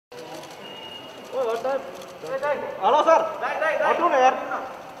Hello, sir. Auto air.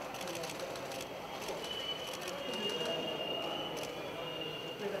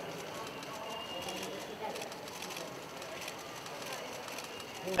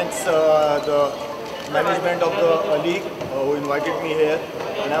 Thanks the management of the league who invited me here,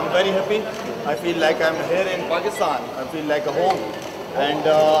 and I'm very happy. I feel like I'm here in Pakistan. I feel like a home, and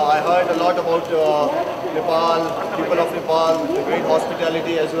I heard a lot about Nepal, people of Nepal, the great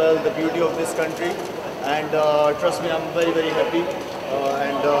hospitality as well, the beauty of this country, and trust me, I'm very happy.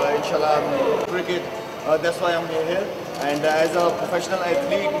 Inshallah, I'm cricket. That's why I'm here. And as a professional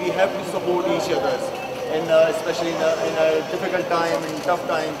athlete, we have to support each other, especially in a difficult time, in tough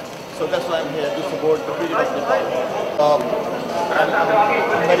time. So that's why I'm here to support the cricket of Nepal. I'm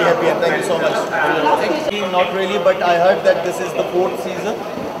very happy and thank you so much. Not really, but I heard that this is the 4th season,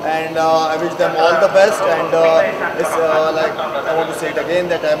 and I wish them all the best. And it's like I want to say it again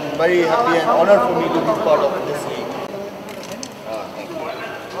that I'm very happy and honored for me to be part of this league. Thank you.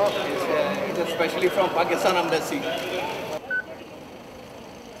 It's especially from Pakistan Embassy.